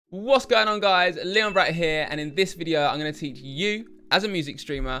What's going on, guys? Leon Brat here, and in this video I'm going to teach you as a music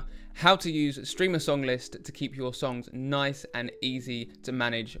streamer how to use Streamer Songlist to keep your songs nice and easy to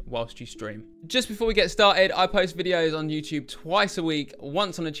manage whilst you stream. Just before we get started, I post videos on YouTube twice a week,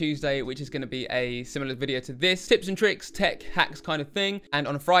 once on a Tuesday, which is going to be a similar video to this, tips and tricks, tech hacks kind of thing, and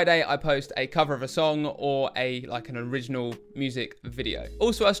on a Friday I post a cover of a song or an original music video.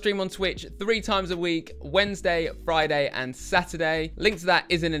 Also, I stream on Twitch 3 times a week, Wednesday, Friday and Saturday. Link to that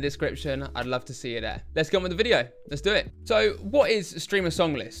is in the description. I'd love to see you there. Let's get on with the video. Let's do it. So what is Streamer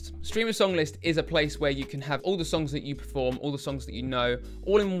Songlist? Streamer Songlist is a place where you can have all the songs that you perform, all the songs that you know,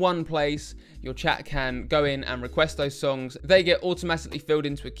 all in one place. Your chat can go in and request those songs. They get automatically filled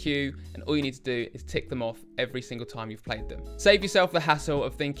into a queue, and all you need to do is tick them off every single time you've played them. Save yourself the hassle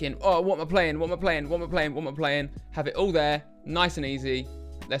of thinking, oh, what am I playing? What am I playing? What am I playing? What am I playing? Have it all there, nice and easy.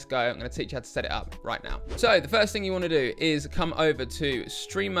 Let's go. I'm going to teach you how to set it up right now. So the first thing you want to do is come over to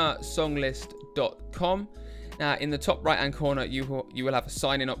streamersonglist.com. Now, in the top right-hand corner, you will have a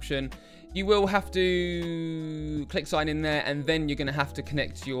sign-in option. You will have to click sign in there, and then you're going to have to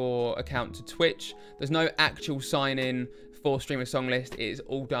connect your account to Twitch. There's no actual sign-in for Streamer Songlist. It is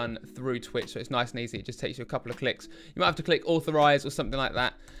all done through Twitch, so it's nice and easy. It just takes you a couple of clicks. You might have to click authorize or something like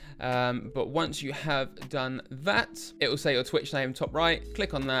that. But once you have done that, it will say your Twitch name top right.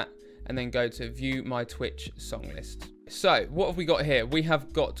 Click on that, and then go to view my Twitch song list. So what have we got here? We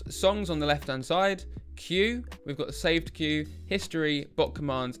have got songs on the left-hand side, queue, we've got the saved queue, history, bot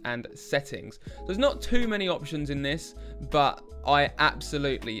commands, and settings. There's not too many options in this, but I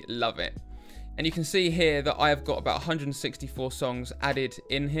absolutely love it. And you can see here that I have got about 164 songs added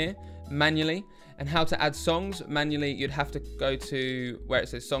in here manually. And how to add songs manually, you'd have to go to where it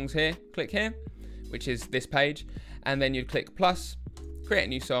says songs here, click here, which is this page, and then you'd click plus, create a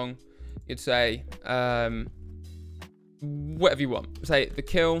new song. You'd say whatever you want. Say The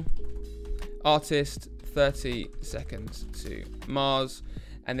Kill, artist, 30 seconds to Mars,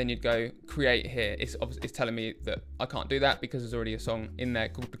 and then you'd go create here. It's telling me that I can't do that because there's already a song in there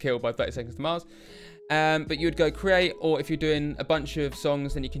called The Kill by 30 seconds to Mars. But you would go create, or if you're doing a bunch of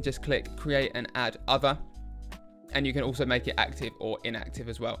songs, then you can just click create and add other, and you can also make it active or inactive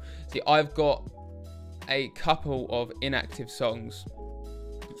as well. See, I've got a couple of inactive songs.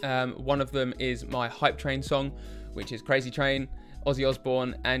 One of them is my Hype Train song, which is Crazy Train, Ozzy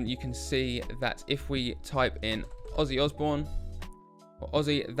Osbourne, and you can see that if we type in Ozzy Osbourne or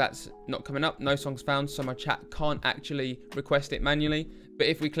Ozzy, that's not coming up, no songs found, so my chat can't actually request it manually. But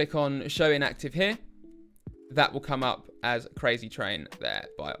if we click on show inactive here, that will come up as Crazy Train there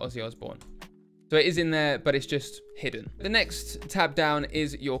by Ozzy Osbourne. So it is in there, but it's just hidden. The next tab down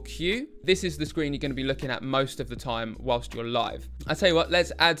is your queue. This is the screen you're going to be looking at most of the time whilst you're live. I tell you what,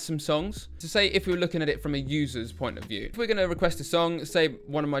 let's add some songs. To say if we were looking at it from a user's point of view. If we're going to request a song, say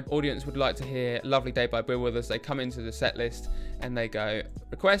one of my audience would like to hear Lovely Day by Bill Withers, they come into the set list and they go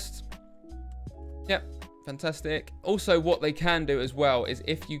request. Yep, fantastic. Also, what they can do as well is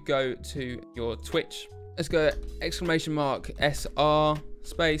if you go to your Twitch, let's go !SR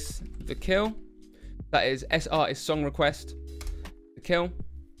space The Kill. That is SR is song request, The Kill.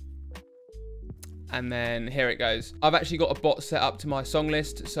 And then here it goes. I've actually got a bot set up to my song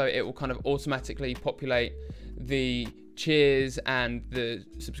list, so it will kind of automatically populate the cheers and the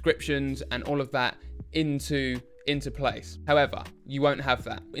subscriptions and all of that into place. However, you won't have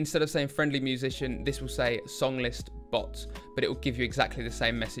that. Instead of saying friendly musician, this will say song list bot, but it will give you exactly the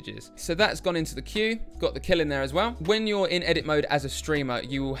same messages. So that's gone into the queue, got The Kill in there as well. When you're in edit mode as a streamer,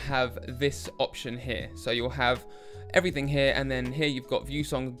 you will have this option here. So you'll have everything here, and then here you've got view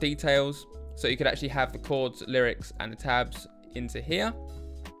song details. So you could actually have the chords, lyrics, and the tabs into here.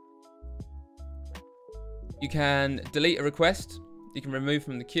 You can delete a request, you can remove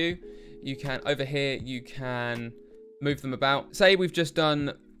from the queue. You can, over here, you can move them about. Say we've just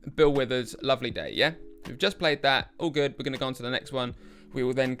done Bill Withers' Lovely Day, yeah? We've just played that, all good. We're going to go on to the next one. We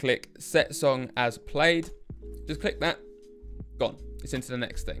will then click set song as played. Just click that, gone. It's into the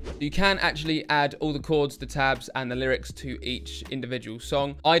next thing. You can actually add all the chords, the tabs, and the lyrics to each individual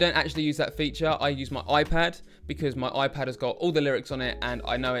song. I don't actually use that feature. I use my iPad because my iPad has got all the lyrics on it, and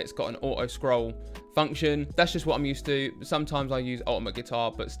I know it's got an auto scroll function. That's just what I'm used to. Sometimes I use Ultimate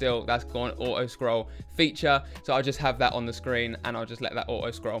Guitar, but still that's got an auto scroll feature. So I just have that on the screen and I'll just let that auto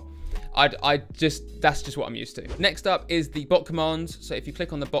scroll. That's just what I'm used to. Next up is the bot commands. So if you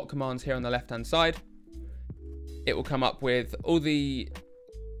click on the bot commands here on the left-hand side, it will come up with all the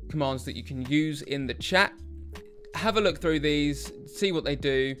commands that you can use in the chat. Have a look through these, see what they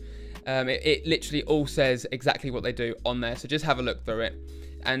do. It literally all says exactly what they do on there. So just have a look through it.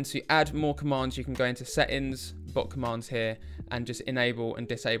 And to add more commands, you can go into settings, bot commands here and just enable and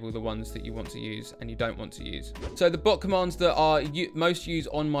disable the ones that you want to use and you don't want to use. So the bot commands that are most used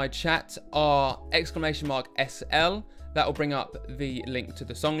on my chat are !SL. That will bring up the link to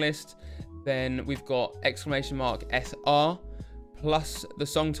the song list. Then we've got !SR plus the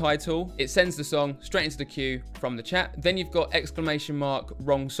song title. It sends the song straight into the queue from the chat. Then you've got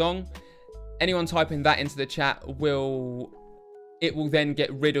 !wrong song. Anyone typing that into the chat will then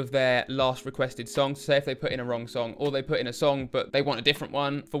get rid of their last requested song. So say if they put in a wrong song or they put in a song but they want a different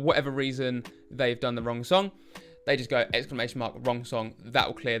one, for whatever reason they've done the wrong song, they just go !wrong song. That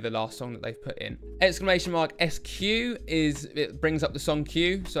will clear the last song that they've put in. !SQ it brings up the song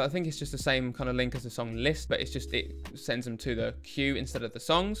queue. So I think it's just the same kind of link as the song list, but it sends them to the queue instead of the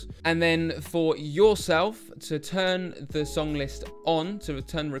songs. And then for yourself to turn the song list on, to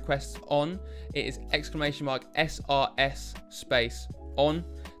turn requests on, it is !SRS space on.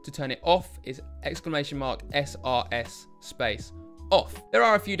 To turn it off is !SRS space off. There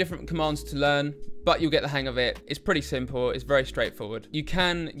are a few different commands to learn, but you'll get the hang of it. It's pretty simple. It's very straightforward. You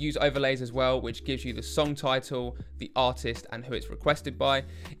can use overlays as well, which gives you the song title, the artist, and who it's requested by.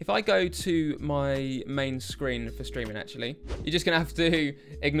 If I go to my main screen for streaming, actually, you're just gonna have to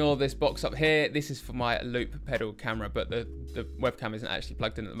ignore this box up here. This is for my loop pedal camera, but the webcam isn't actually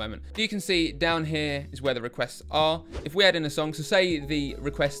plugged in at the moment. You can see down here is where the requests are. If we add in a song, so say the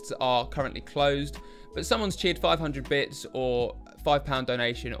requests are currently closed, but someone's cheered 500 bits or £5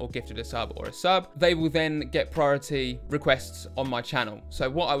 donation or gifted a sub or a sub, they will then get priority requests on my channel. So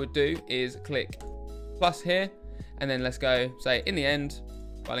what I would do is click plus here, and then let's go, say, in the end,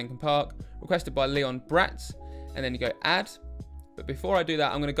 by Linkin Park, requested by Leon Bratz, and then you go add. But before I do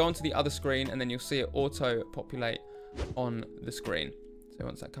that, I'm gonna go onto the other screen and then you'll see it auto populate on the screen. So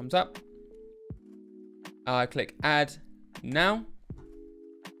once that comes up, I click add now.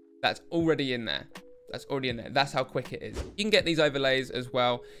 That's already in there. That's already in there. That's how quick it is. You can get these overlays as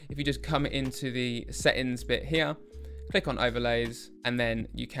well if you just come into the settings bit here, click on overlays, and then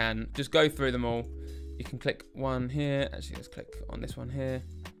you can just go through them all. You can click one here. Actually, let's click on this one here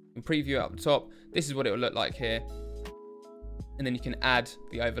and preview it up the top. This is what it will look like here. And then you can add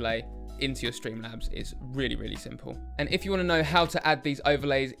the overlay into your Streamlabs. It's really, really simple. And if you want to know how to add these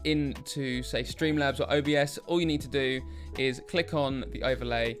overlays into, say, Streamlabs or OBS, all you need to do is click on the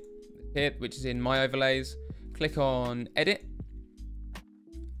overlay here, which is in my overlays, click on edit,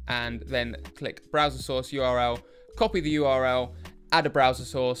 and then click browser source URL, copy the URL, add a browser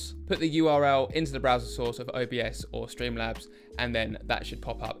source, put the URL into the browser source of OBS or Streamlabs, and then that should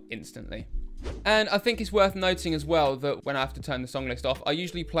pop up instantly. And I think it's worth noting as well that when I have to turn the song list off, I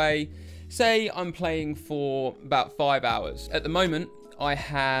usually play, say I'm playing for about 5 hours. At the moment, I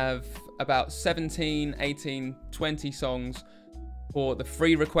have about 17, 18, 20 songs for the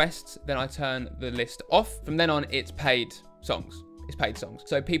free requests. Then I turn the list off. From then on, it's paid songs. It's paid songs.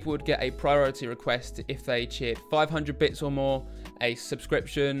 So people would get a priority request if they cheered 500 bits or more, a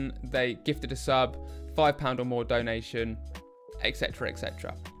subscription, they gifted a sub, £5 or more donation, etc.,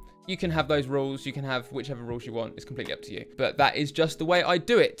 etc. You can have those rules. You can have whichever rules you want. It's completely up to you. But that is just the way I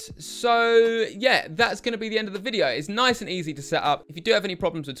do it. So yeah, that's going to be the end of the video. It's nice and easy to set up. If you do have any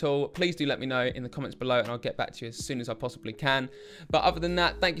problems at all, please do let me know in the comments below and I'll get back to you as soon as I possibly can. But other than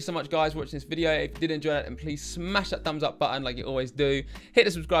that, thank you so much, guys, for watching this video. If you did enjoy it, then please smash that thumbs up button like you always do. Hit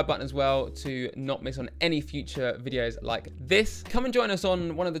the subscribe button as well to not miss on any future videos like this. Come and join us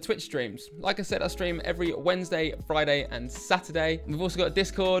on one of the Twitch streams. Like I said, I stream every Wednesday, Friday, and Saturday. We've also got a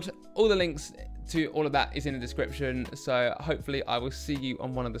Discord. All the links to all of that is in the description. So hopefully I will see you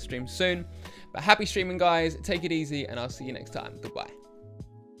on one of the streams soon. But happy streaming, guys. Take it easy and I'll see you next time. Goodbye.